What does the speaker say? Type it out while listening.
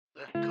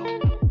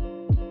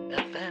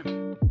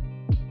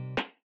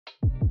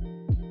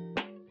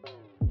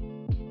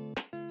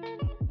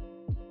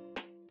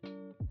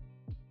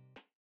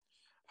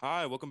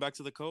Hi, welcome back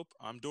to the Cope.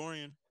 I'm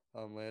Dorian,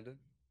 I'm Landon.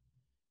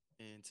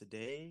 and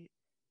today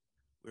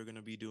we're going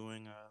to be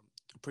doing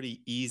a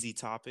pretty easy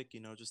topic,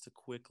 just a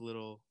quick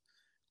little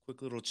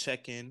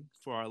check-in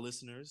for our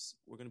listeners.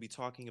 We're going to be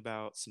talking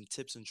about some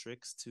tips and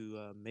tricks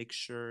to make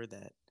sure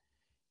that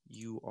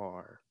you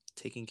are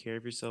taking care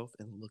of yourself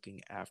and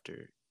looking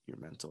after your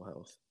mental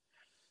health.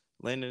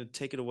 Landon,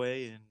 take it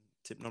away and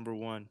tip number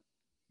one.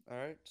 All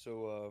right,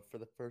 so for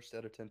the first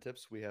out of 10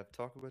 tips, we have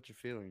talk about your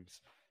feelings.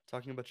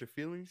 Talking about your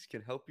feelings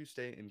can help you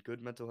stay in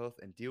good mental health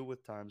and deal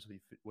with times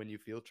when you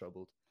feel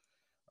troubled.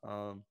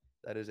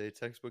 That is a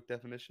textbook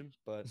definition,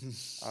 but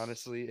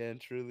honestly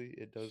and truly,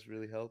 it does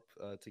really help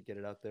to get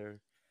it out there,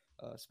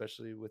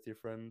 especially with your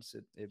friends.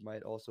 It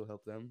might also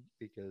help them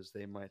because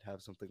they might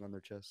have something on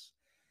their chests.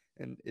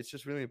 And it's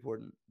just really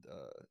important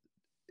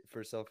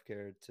for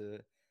self-care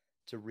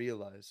to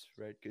realize,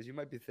 right? Because you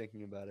might be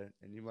thinking about it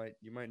and you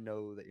might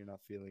know that you're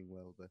not feeling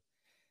well, but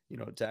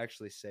to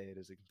actually say it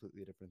is a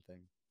completely different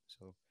thing.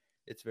 So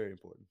it's very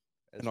important.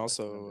 And That's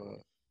my tip number also,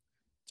 one.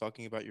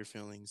 talking about your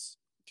feelings,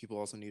 people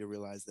also need to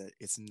realize that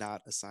it's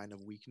not a sign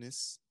of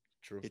weakness.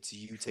 True. It's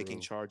you taking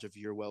True. charge of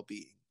your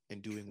well-being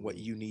and doing what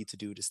True. you need to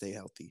do to stay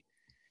healthy.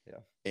 Yeah.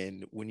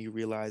 And when you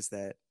realize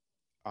that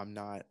I'm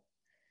not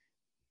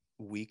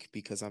weak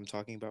because I'm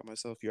talking about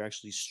myself, you're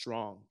actually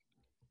strong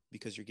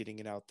because you're getting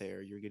it out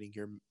there. You're getting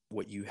your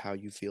what you how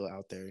you feel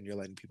out there and you're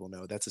letting people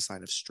know. That's a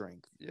sign of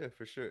strength. Yeah,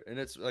 for sure. And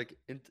it's like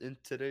in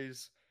today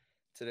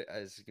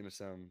it's gonna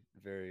sound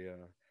very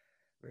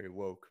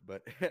woke,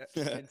 but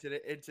in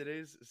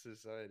today's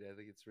society, I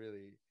think it's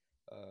really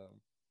um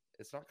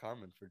it's not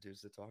common for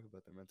dudes to talk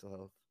about their mental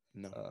health,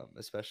 No.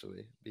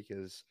 especially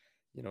because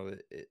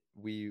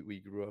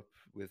we grew up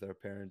with our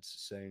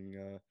parents saying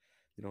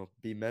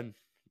be men,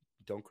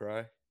 don't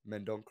cry,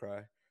 men don't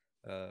cry,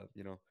 uh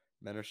you know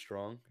men are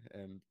strong,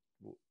 and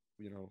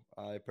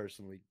I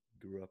personally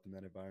grew up in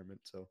that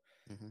environment, so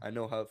Hmm. I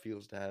know how it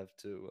feels to have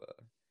to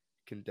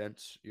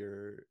condense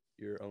your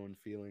own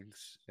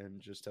feelings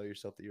and just tell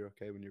yourself that you're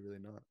okay when you're really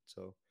not.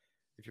 So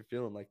if you're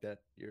feeling like that,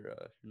 you're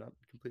not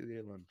completely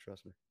alone.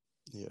 Trust me.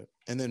 Yeah.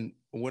 And then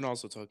when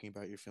also talking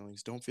about your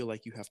feelings, don't feel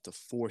like you have to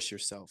force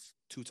yourself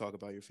to talk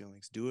about your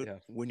feelings. Do it Yeah,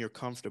 when you're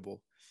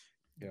comfortable.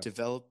 yeah,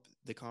 Develop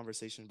the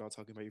conversation about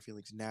talking about your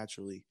feelings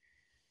naturally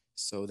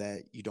so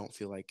that you don't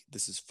feel like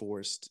this is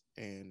forced.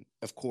 And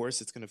of course,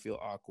 it's going to feel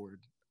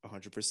awkward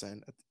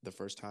 100% the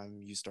first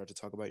time you start to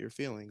talk about your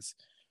feelings.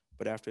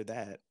 But after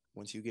that,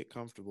 once you get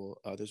comfortable,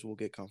 others will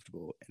get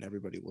comfortable and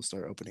everybody will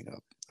start opening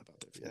up about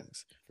their yeah,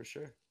 feelings. for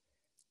sure.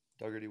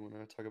 Duggar, do you want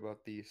to talk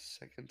about the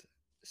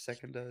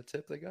second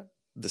tip they got?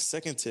 The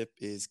second tip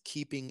is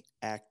keeping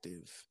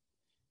active.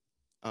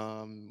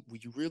 We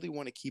really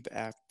want to keep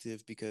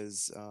active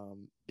because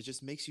it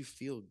just makes you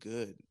feel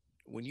good.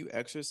 When you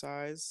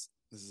exercise,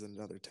 this is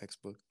another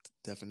textbook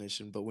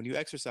definition, but when you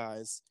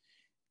exercise,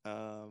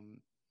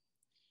 um,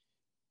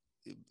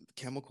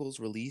 chemicals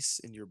release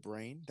in your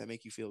brain that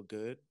make you feel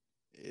good.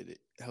 It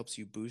helps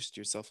you boost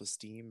your self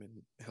esteem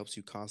and helps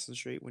you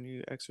concentrate when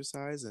you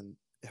exercise and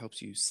it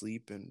helps you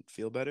sleep and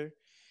feel better.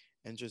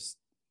 And just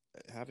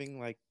having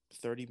like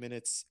 30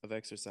 minutes of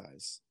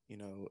exercise,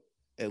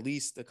 at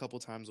least a couple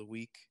times a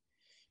week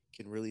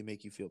can really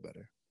make you feel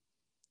better.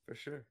 For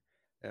sure.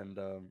 And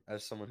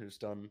as someone who's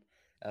done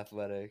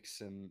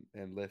athletics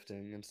and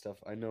lifting and stuff,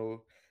 I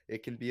know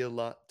it can be a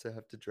lot to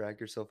have to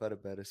drag yourself out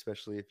of bed,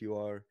 especially if you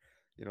are,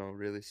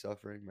 really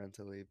suffering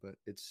mentally. But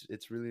it's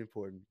really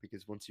important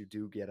because once you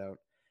do get out,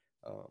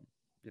 um,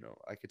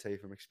 I could tell you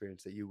from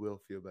experience that you will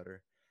feel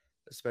better,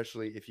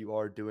 especially if you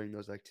are doing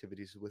those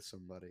activities with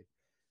somebody.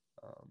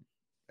 Um,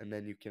 and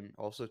then you can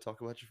also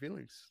talk about your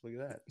feelings. Look at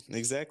that.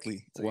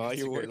 Exactly. It's like While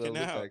it's a you're great working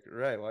little loop out. back,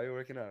 right? While you're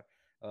working out,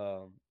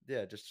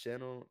 yeah, just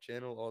channel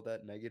all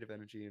that negative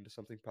energy into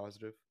something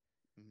positive,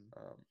 Mhm.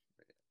 um,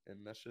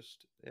 and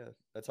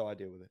that's how I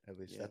deal with it. At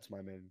least Yeah. that's my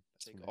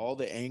Take main all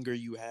the advice anger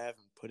you have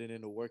and put it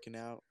into working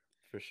out,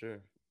 for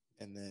sure.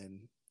 and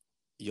then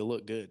you'll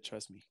look good.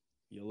 Trust me.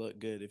 You'll look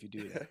good if you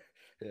do that.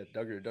 Yeah,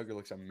 Duggar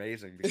looks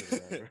amazing because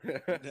of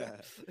Nah.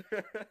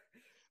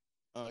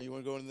 that. You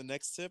want to go into the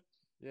next tip?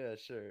 Yeah,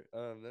 sure.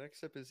 The next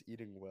step is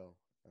eating well.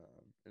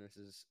 And this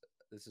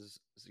is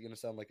gonna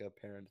sound like a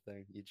parent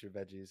thing. Eat your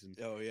veggies and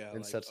Oh, yeah.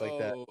 and Like, such like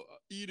that. oh,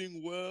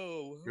 eating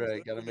well. How's Right,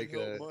 that got to going to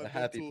make help a my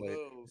happy mental plate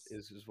health?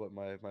 is what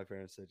my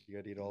parents said. You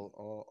got to eat all,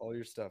 Mhm. all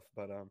your stuff,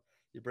 but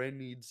your brain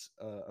needs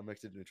a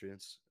mix of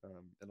nutrients.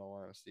 In all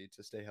honesty,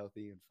 to stay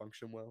healthy and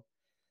function well.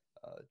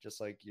 Just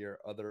like your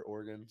other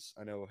organs,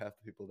 I know half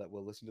the people that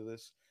will listen to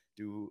this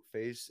do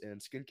face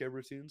and skincare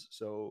routines.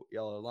 So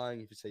y'all are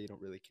lying if you say you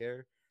don't really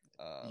care.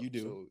 You do.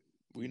 So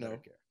We you better know.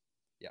 care.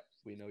 Yeah,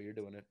 we know you're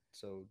doing it,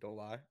 so don't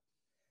lie.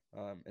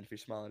 And if you're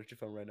smiling at your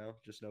phone right now,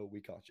 just know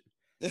we caught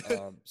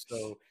you.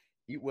 So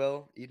eat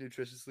well, eat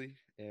nutritiously,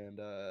 and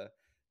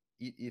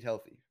eat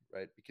healthy,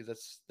 right?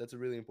 Because that's a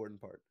really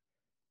important part.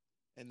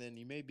 And then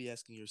you may be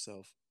asking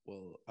yourself,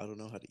 well, I don't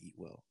know how to eat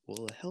well.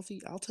 Well,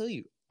 healthy, I'll tell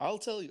you. I'll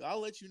tell you.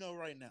 I'll let you know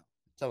right now.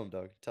 Tell them,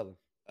 Doug. Tell them.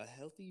 A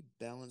healthy,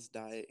 balanced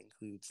diet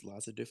includes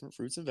lots of different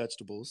fruits and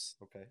vegetables,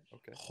 Okay.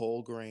 Okay.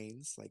 whole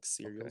grains like Okay.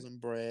 cereals and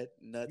bread,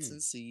 nuts Mm.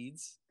 and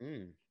seeds.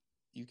 Mm.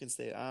 You can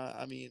stay.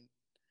 I mean,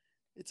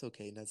 it's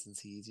okay, nuts and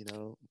seeds.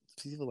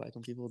 People like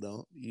them, people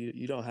don't.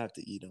 You don't have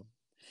to eat them.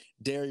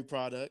 Dairy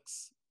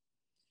products,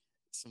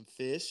 some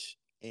fish,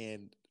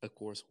 and of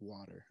course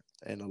water,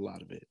 and a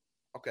lot of it.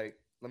 Okay.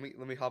 Let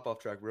me hop off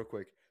track real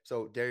quick.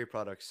 So dairy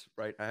products,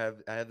 right? I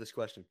have this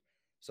question.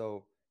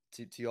 So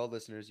to y'all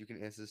listeners, you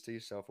can answer this to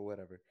yourself or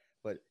whatever.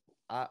 But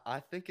I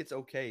think it's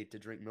okay to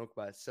drink milk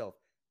by itself.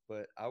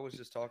 But I was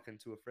just talking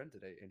to a friend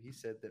today, and he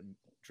said that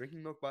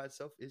drinking milk by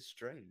itself is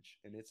strange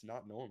and it's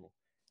not normal.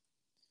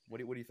 What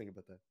do you think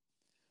about that?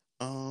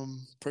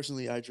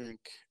 Personally, I drink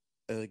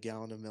a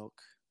gallon of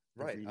milk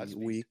Right. every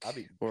week I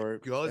be or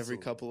every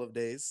guzzling. couple of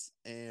days,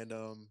 and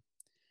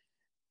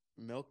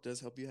milk does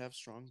help you have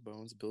strong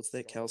bones, builds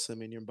that Strong.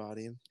 calcium in your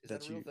body Is that a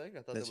that real you thing?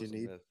 I thought that that you was a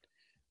need. myth.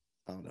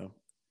 I don't know,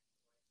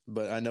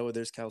 but I know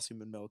there's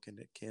calcium in milk and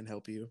it can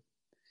help you.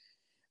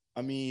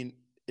 I mean,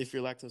 if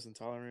you're lactose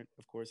intolerant,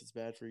 of course it's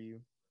bad for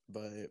you,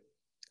 but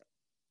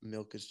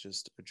milk is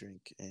just a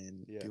drink,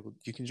 and Yeah. people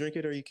you can drink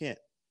it or you can't.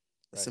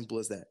 As Right. simple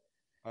as that.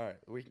 All right.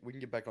 We can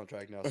get back on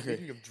track now. Okay.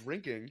 Speaking of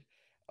drinking,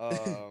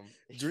 um,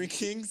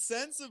 Drinking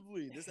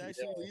sensibly. This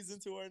actually yeah, leads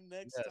into our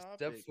next yeah. Step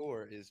topic.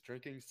 4 is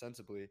drinking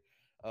sensibly.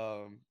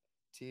 Um,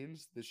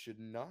 Teens, this should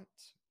not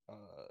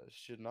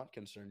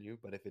concern you,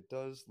 but if it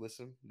does,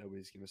 listen.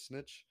 Nobody's gonna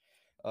snitch.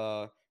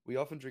 Uh, we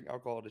often drink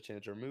alcohol to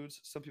change our moods.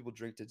 Some people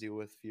drink to deal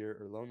with fear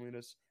or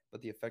loneliness,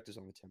 but the effect is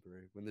only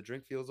temporary. When the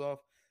drink feels off,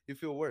 you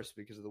feel worse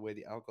because of the way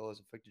the alcohol has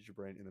affected your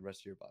brain and the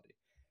rest of your body.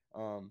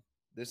 Um,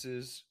 this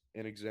is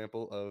an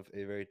example of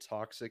a very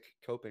toxic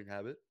coping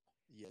habit.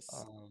 Yes.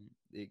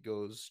 It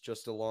goes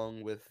just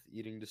along with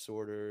eating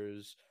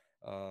disorders,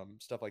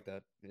 stuff like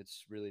that.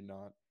 It's really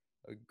not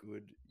a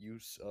good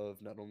use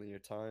of not only your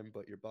time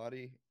but your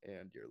body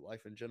and your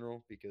life in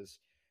general because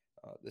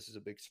this is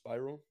a big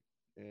spiral,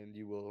 and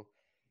you will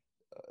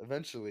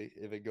eventually,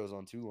 if it goes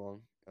on too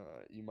long,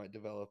 you might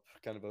develop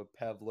kind of a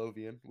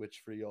Pavlovian,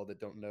 which for y'all that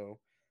don't know,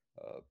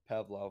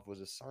 Pavlov was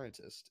a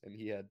scientist and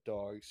he had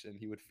dogs and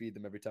he would feed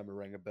them every time it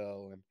rang a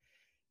bell, and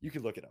you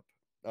can look it up.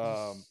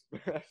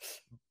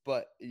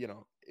 But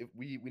if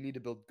we need to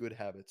build good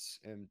habits,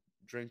 and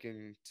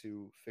drinking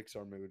to fix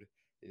our mood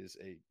is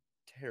a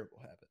terrible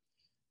habit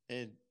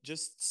And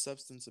just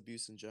substance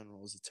abuse in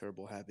general is a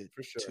terrible habit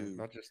for sure. too.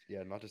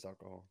 Not just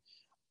alcohol.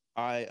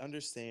 I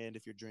understand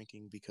if you're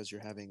drinking because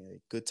you're having a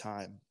good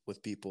time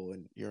with people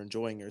and you're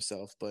enjoying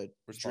yourself, but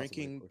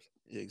Responsibly, of drinking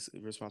course.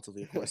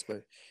 responsibly, of course,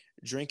 but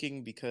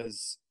drinking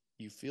because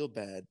you feel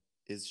bad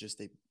is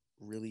just a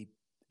really,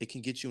 it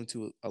can get you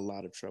into a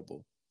lot of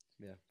trouble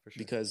Yeah, for sure.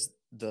 because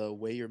the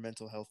way your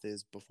mental health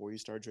is before you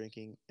start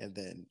drinking and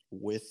then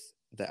with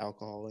the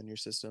alcohol in your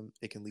system,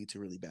 it can lead to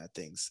really bad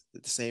things.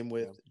 The same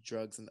with Yeah,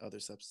 drugs and other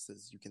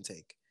substances you can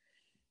take.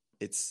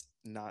 It's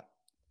not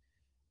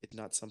it's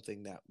not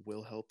something that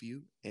will help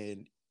you.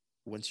 And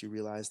once you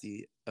realize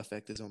the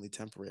effect is only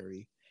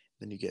temporary,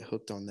 then you get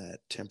hooked on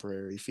that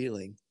temporary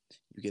feeling.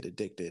 You get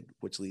addicted,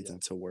 which leads yeah,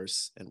 into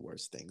worse and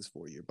worse things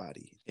for your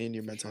body and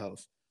your for mental sure.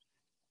 health.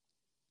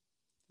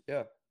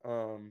 Yeah.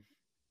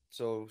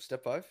 So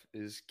step 5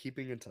 is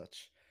keeping in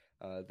touch.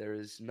 There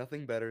is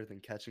nothing better than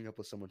catching up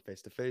with someone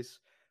face to face,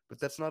 but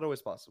that's not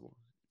always possible.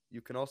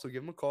 You can also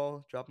give them a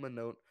call, drop them a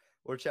note,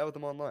 or chat with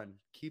them online.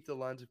 Keep the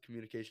lines of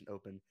communication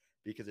open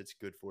because it's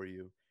good for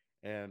you.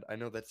 And I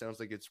know that sounds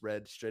like it's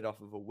read straight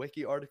off of a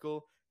wiki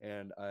article,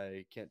 and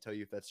I can't tell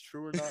you if that's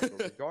true or not, but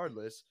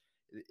regardless,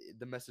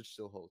 the message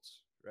still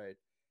holds, right?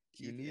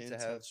 You Keep need in to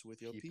have touch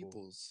with your people,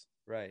 peoples.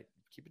 right?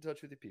 Keep in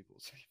touch with your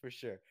peoples for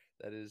sure.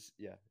 That is,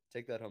 yeah.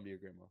 Take that home to your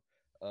grandma.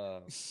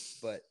 Um,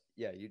 but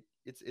yeah,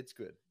 it's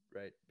good,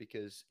 right?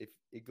 Because if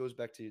it goes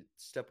back to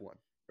step 1,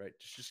 right?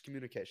 Just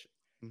communication.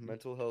 Mhm.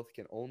 Mental health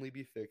can only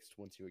be fixed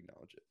once you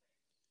acknowledge it.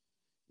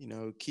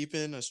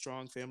 Keeping a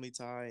strong family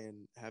tie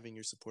and having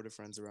your supportive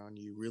friends around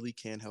you really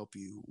can help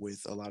you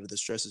with a lot of the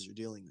stresses you're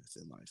dealing with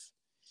in life.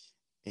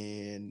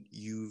 And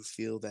you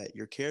feel that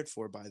you're cared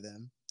for by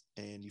them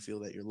and you feel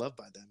that you're loved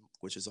by them,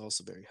 which is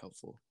also very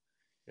helpful.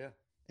 Yeah,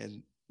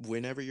 And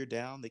whenever you're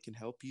down, they can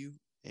help you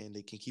and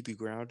they can keep you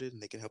grounded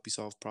and they can help you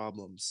solve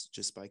problems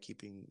just by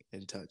keeping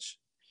in touch.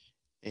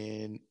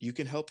 And you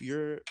can help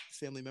your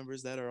family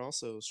members that are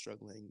also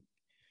struggling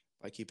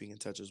by keeping in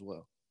touch as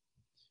well.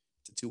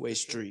 It's a two-way for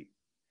sure. street.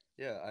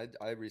 Yeah,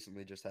 I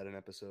recently just had an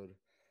episode.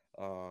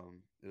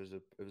 It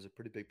was a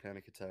pretty big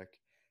panic attack,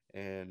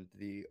 and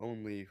the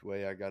only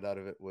way I got out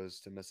of it was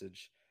to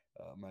message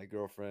my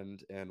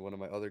girlfriend and one of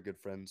my other good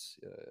friends.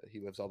 He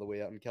lives all the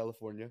way out in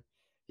California.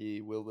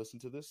 He will listen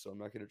to this, so I'm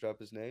not going to drop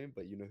his name,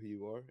 but you know who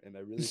you are, and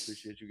I really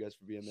appreciate you guys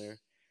for being there.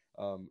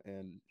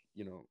 And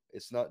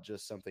it's not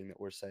just something that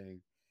we're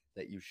saying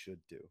that you should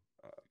do.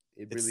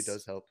 It really it's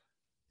does help.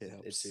 it It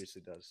helps.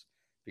 seriously does,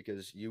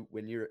 because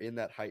when you're in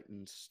that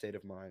heightened state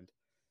of mind,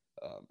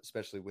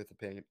 especially with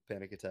a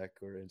panic attack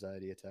or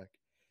anxiety attack,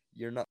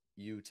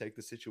 you take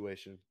the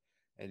situation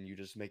and you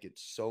just make it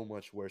so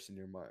much worse in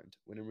your mind.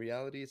 When in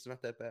reality, it's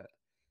not that bad.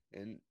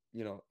 And,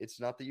 it's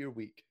not that you're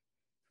weak,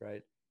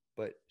 right?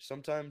 But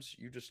sometimes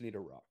you just need a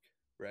rock,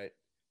 right?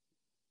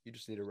 You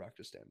just need a rock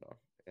to stand on.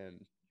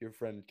 And your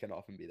friend can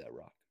often be that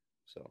rock.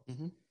 So,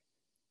 Mm-hmm.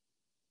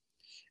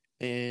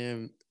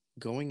 And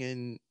going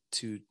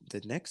into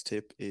the next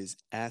tip is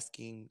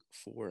asking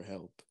for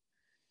help.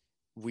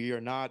 We are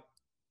not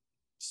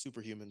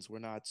superhumans. We're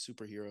not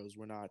superheroes.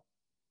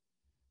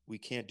 We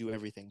can't do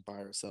everything by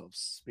ourselves.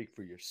 speak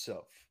for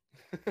yourself.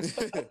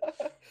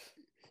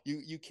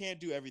 You can't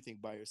do everything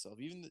by yourself.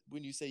 Even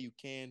when you say you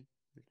can,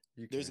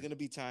 You there's can. going to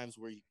be times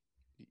where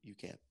you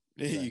can't.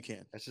 Right. You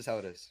can. That's just how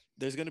it is.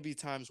 There's going to be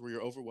times where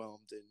you're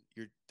overwhelmed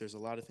and there's a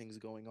lot of things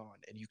going on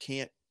and you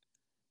can't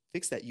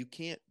fix that. You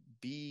can't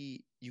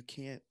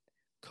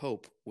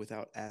cope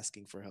without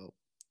asking for help.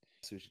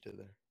 That's what you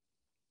did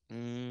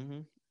Mm-hmm.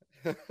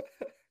 there.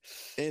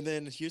 And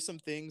then here's some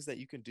things that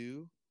you can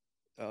do.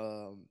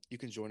 You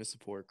can join a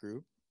support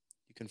group.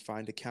 You can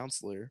find a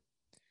counselor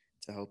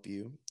to help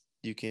you.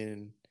 You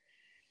can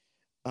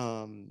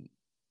um,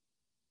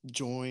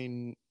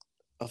 join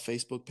a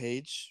Facebook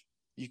page.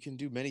 You can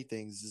do many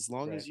things as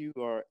long Right. as you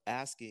are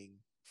asking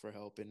for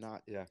help and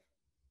not Yeah.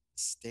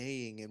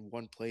 staying in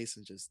one place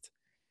and just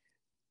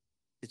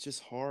it's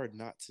just hard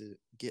not to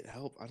get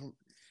help. I don't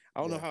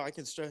know Yeah. how I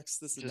can stress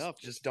this just enough.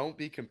 just don't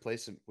be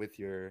complacent with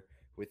your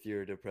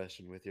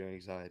depression, with your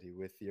anxiety,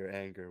 with your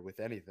anger, with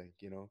anything,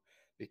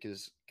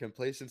 because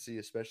complacency,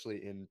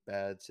 especially in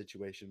bad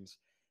situations,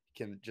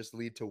 can just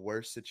lead to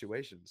worse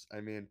situations.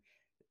 I mean,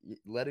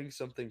 letting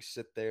something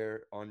sit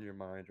there on your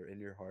mind or in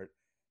your heart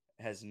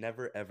has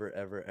never ever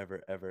ever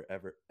ever ever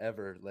ever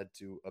ever led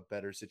to a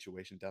better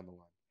situation down the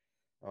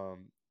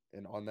line.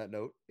 And on that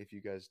note, if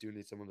you guys do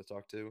need someone to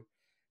talk to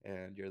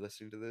and you're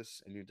listening to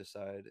this and you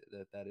decide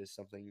that that is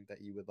something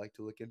that you would like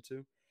to look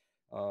into,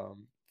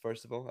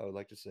 first of all, I would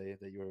like to say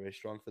that you are very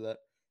strong for that.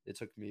 It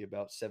took me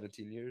about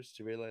 17 years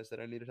to realize that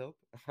I needed help.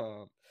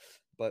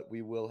 But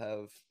we will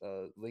have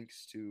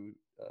links to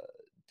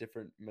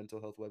different mental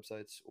health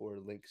websites or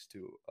links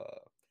to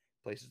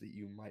places that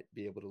you might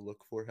be able to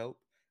look for help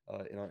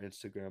in our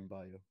Instagram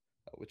bio,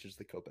 which is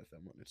the Cope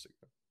FM on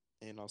Instagram,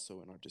 And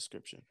also in our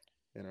description.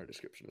 in our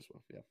description as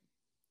well.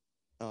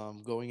 Yeah.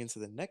 Going into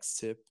the next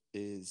tip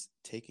is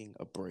taking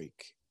a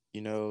break.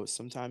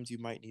 Sometimes you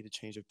might need a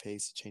change of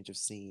pace, a change of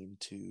scene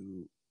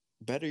to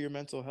better your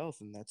mental health,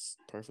 and that's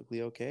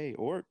perfectly okay.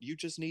 Or you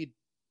just need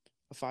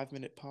a 5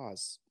 minute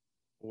pause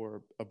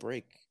or a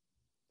break,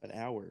 an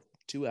hour,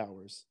 2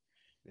 hours,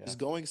 Yeah. just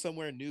going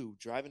somewhere new,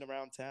 driving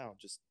around town,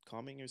 just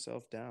calming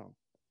yourself down.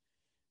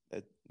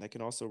 That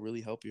can also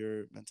really help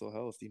your mental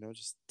health,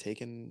 just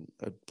taking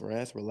a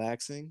breath,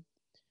 relaxing.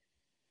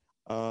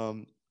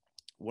 Um,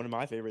 One of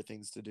my favorite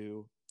things to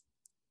do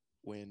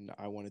when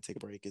I want to take a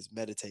break is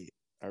meditate.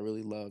 I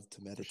really love to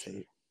For sure.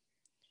 meditate.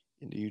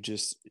 And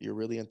you're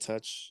really in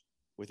touch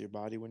with your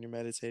body when you're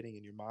meditating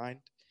and your mind.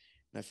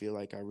 And I feel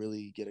like I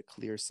really get a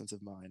clear sense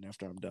of mind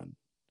after I'm done.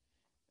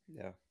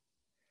 Yeah.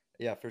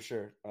 Yeah, for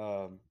sure.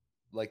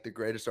 Like the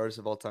greatest artist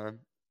of all time,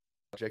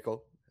 J.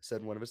 Cole,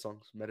 said in one of his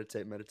songs,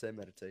 "Meditate, meditate,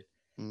 meditate."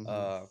 Mm-hmm.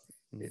 Uh,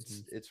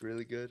 Mm-hmm. it's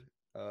really good,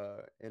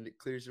 and it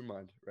clears your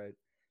mind, right?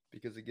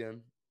 Because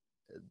again,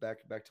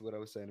 back to what I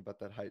was saying about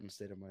that heightened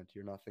state of mind.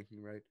 You're not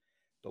thinking right,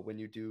 but when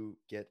you do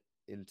get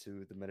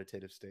into the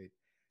meditative state,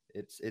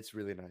 it's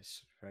really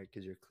nice, right?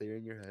 Because you're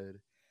clearing your head,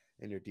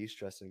 and you're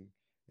de-stressing,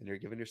 and you're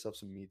giving yourself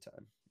some me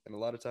time. And a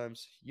lot of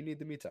times, you need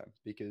the me time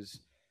because,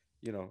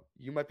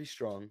 you might be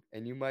strong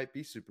and you might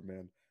be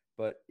Superman,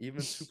 but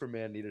even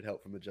Superman needed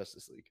help from the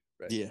Justice League,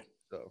 right? Yeah.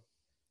 So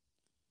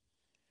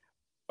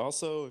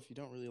Also, if you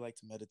don't really like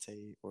to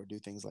meditate or do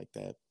things like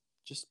that,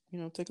 just,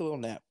 take a little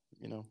nap,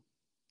 you know,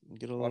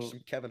 get a watch little,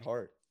 some Kevin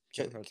Hart.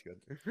 Kevin catch, Hart's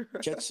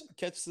good.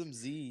 catch some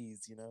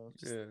Z's,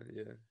 just, Yeah,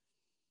 yeah.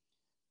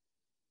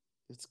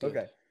 it's good.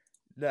 Okay.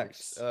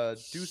 Next,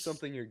 Breaks. do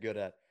something you're good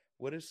at.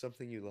 What is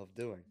something you love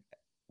doing?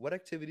 What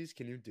activities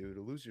can you do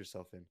to lose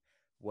yourself in?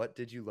 What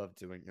did you love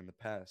doing in the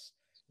past?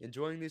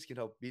 Enjoying these can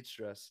help beat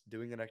stress.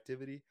 Doing an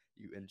activity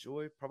you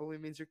enjoy probably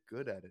means you're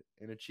good at it,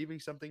 and achieving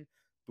something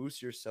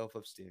boosts your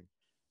self-esteem.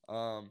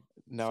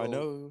 Now I So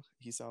know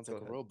he sounds go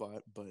like a ahead.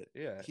 robot, but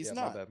Yeah, he's yeah,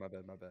 my not. bad, my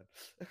bad, my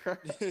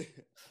bad.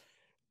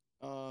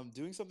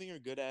 Doing something you're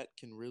good at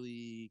can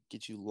really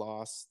get you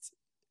lost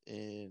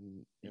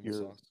in In the your,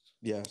 sauce.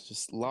 yeah,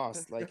 just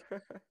lost. Like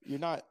you're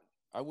not.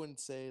 I wouldn't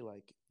say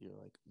like you're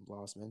like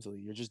lost mentally.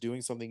 You're just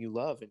doing something you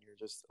love, and you're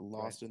just Right.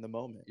 lost in the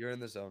moment. You're in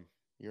the zone.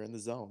 You're in the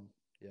zone.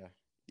 Yeah.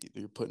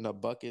 You're putting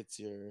up buckets.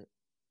 You're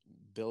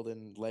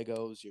building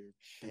Legos. You're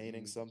painting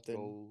Shooting something.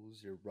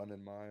 goals, you're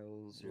running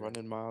miles, you're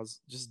Running miles.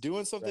 Just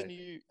doing something right.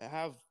 you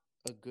have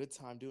a good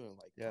time doing,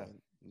 like Yeah.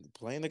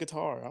 playing the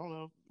guitar. I don't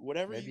know,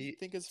 whatever you Maybe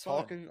think is fun.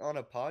 talking on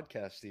a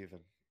podcast, even,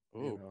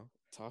 you Oh, know,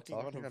 talking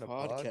on a talking on a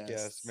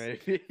podcast, podcast.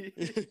 maybe.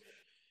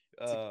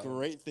 It's a um,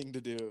 great thing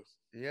to do.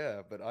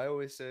 yeah, but I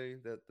always say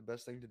that the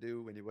best thing to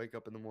do when you wake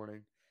up in the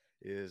morning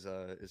is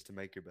to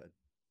make your bed,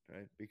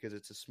 right? Because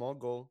it's a small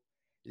goal,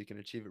 you can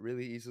achieve it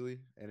really easily,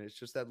 and it's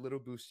just that little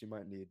boost you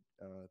might need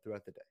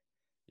throughout the day,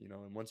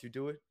 And once you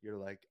do it, you're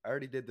like, I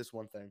already did this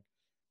one thing.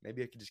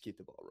 maybe I could just keep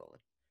the ball rolling.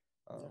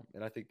 Yeah.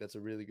 And I think that's a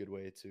really good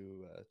way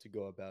to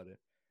go about it.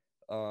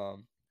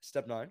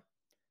 Step 9,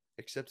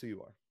 accept who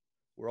you are.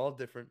 We're all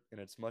different, and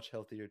it's much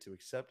healthier to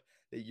accept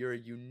that you're a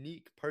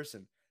unique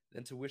person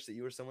than to wish that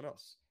you were someone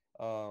else.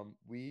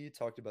 We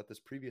talked about this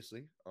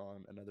previously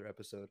on another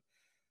episode.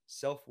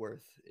 Self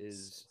worth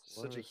is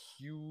such a Self-worth.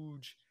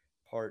 huge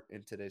part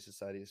in today's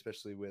society,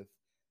 especially with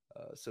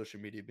social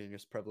media being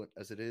as prevalent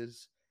as it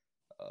is,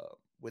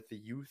 with the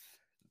youth,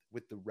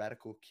 with the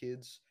radical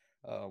kids.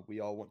 We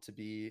all want to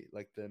be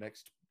like the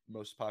next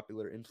most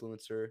popular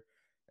influencer.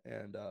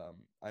 And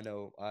I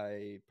know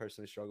I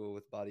personally struggle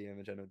with body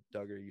image. I know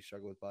Duggar, you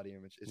struggle with body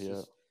image. It's Yeah.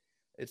 just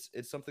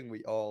it's something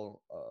we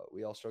all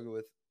struggle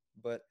with.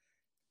 But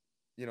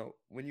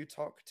when you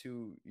talk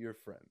to your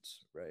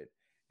friends, right,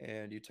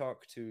 and you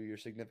talk to your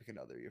significant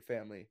other, your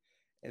family,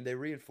 and they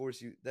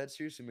reinforce you, that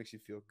seriously makes you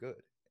feel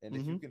good. And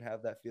if Mm-hmm. you can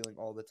have that feeling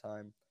all the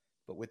time,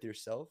 but with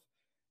yourself,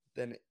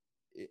 then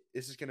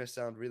this is gonna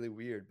sound really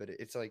weird, but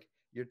it's like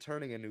you're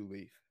turning a new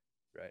leaf,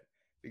 right?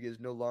 Because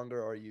no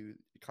longer are you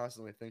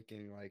constantly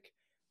thinking like,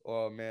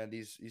 "Oh man,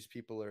 these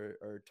people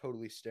are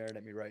totally staring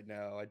at me right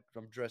now.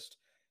 I'm dressed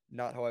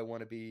not how I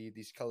want to be.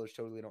 These colors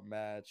totally don't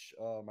match.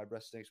 Oh, my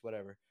breast stinks.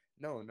 Whatever."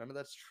 No, none of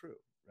that's true,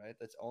 right?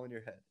 That's all in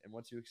your head. And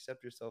once you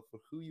accept yourself for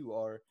who you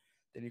are,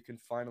 then you can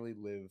finally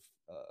live,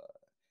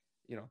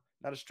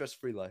 not a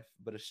stress-free life,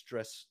 but a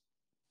stresslessness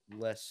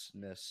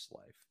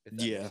life, if that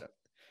makes Yeah. sense.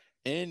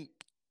 And,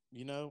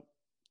 you know,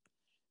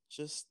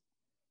 just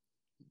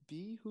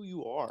be who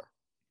you are.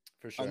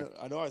 For I sure. know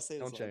I know I say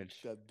this Don't a lot,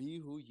 change. but be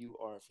who you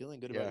are. Feeling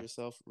good about Yeah.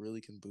 yourself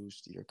really can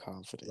boost your Love that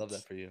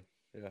confidence. for you.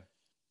 Yeah.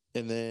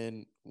 And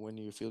then when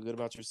you feel good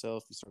about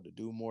yourself, you start to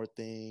do more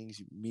things,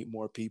 you meet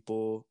more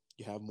people,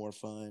 you have more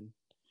fun.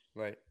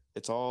 Right.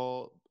 It's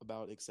all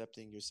about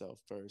accepting yourself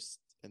first,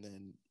 and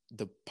then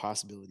the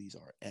possibilities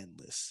are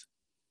endless.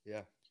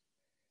 Yeah.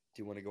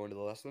 Do you want to go into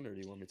the last one or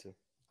do you want me to?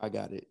 I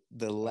got it.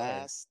 The All right.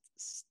 last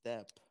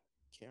step,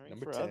 caring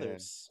Number for 10.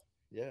 others.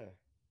 Yeah.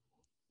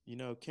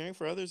 Caring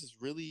for others is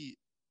really,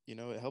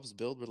 it helps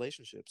build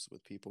relationships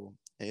with people,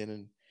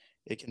 and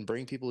it can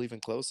bring people even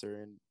closer.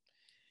 And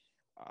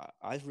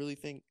I really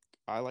think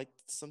I like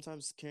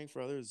sometimes caring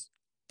for others.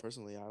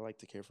 Personally, I like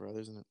to care for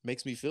others, and it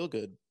makes me feel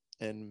good.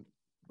 And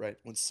Right.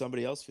 when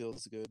somebody else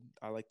feels good,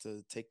 I like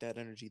to take that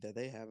energy that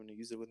they have and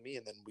use it with me,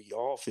 and then we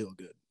all feel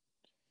good.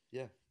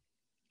 Yeah.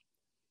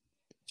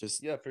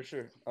 Just Yeah, for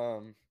sure.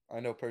 I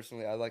know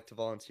personally I like to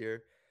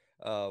volunteer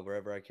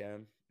wherever I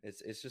can.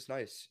 It's just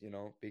nice,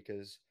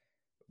 because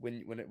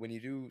when you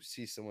do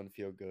see someone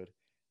feel good,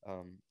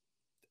 um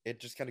it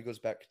just kind of goes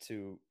back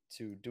to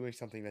doing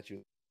something that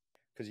you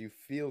because you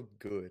feel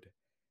good.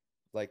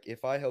 Like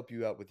if I help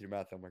you out with your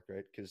math homework,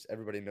 right? Because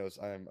everybody knows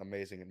I'm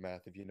amazing in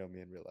math. If you know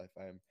me in real life,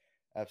 I am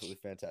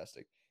absolutely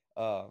fantastic.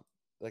 Uh,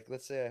 like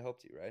let's say I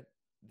helped you, right?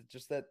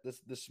 Just that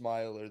the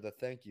smile or the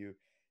thank you,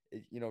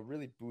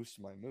 really boosts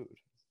my mood,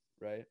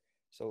 right?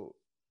 So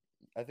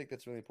I think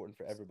that's really important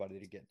for everybody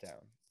to get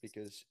down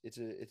because it's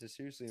a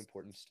seriously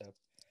important step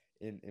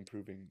in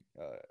improving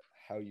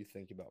how you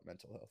think about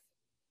mental health.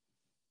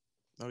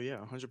 oh yeah,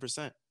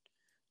 100%,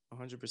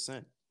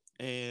 100%.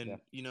 Yeah, And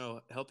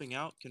helping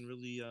out can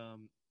really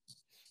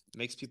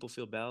makes people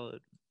feel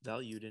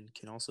valued and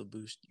can also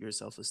boost your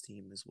self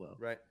esteem as well.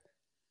 right.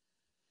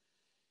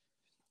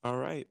 All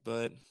right,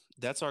 but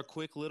that's our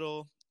quick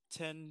little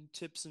 10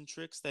 tips and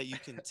tricks that you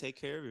can take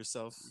care of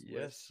yourself with.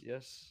 Yes,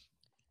 yes,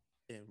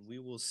 And we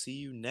will see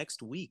you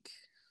next week.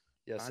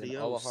 yes. And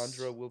Adios.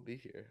 Alejandro will be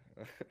here.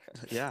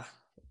 Yeah.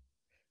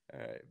 All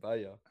right, bye,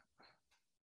 y'all.